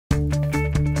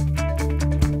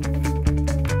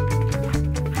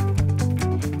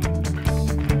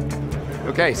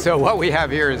Okay, so what we have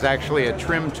here is actually a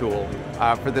trim tool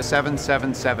for the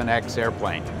 777X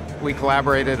airplane. We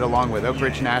collaborated along with Oak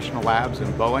Ridge National Labs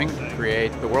and Boeing to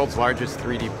create the world's largest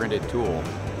 3D printed tool.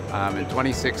 In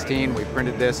 2016, we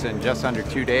printed this in just under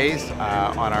 2 days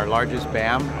on our largest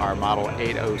BAM, our Model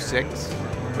 806,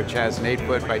 which has an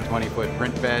 8-foot by 20-foot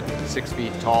print bed, 6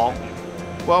 feet tall.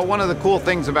 Well, one of the cool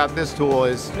things about this tool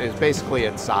is basically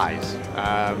its size.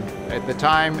 At the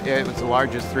time, it was the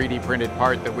largest 3D printed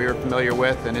part that we were familiar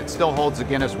with, and it still holds the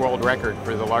Guinness World Record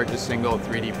for the largest single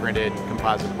 3D printed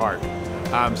composite part.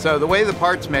 So the way the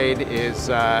part's made is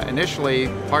initially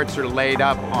parts are laid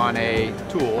up on a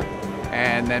tool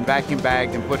and then vacuum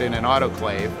bagged and put in an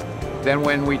autoclave. Then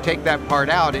when we take that part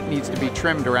out, it needs to be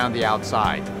trimmed around the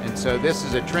outside. And so this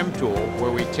is a trim tool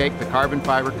where we take the carbon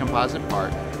fiber composite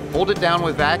part, hold it down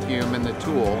with vacuum in the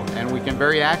tool, and we can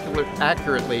very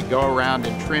accurately go around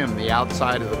and trim the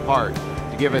outside of the part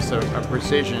to give us a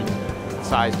precision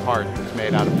sized part that's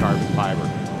made out of carbon fiber.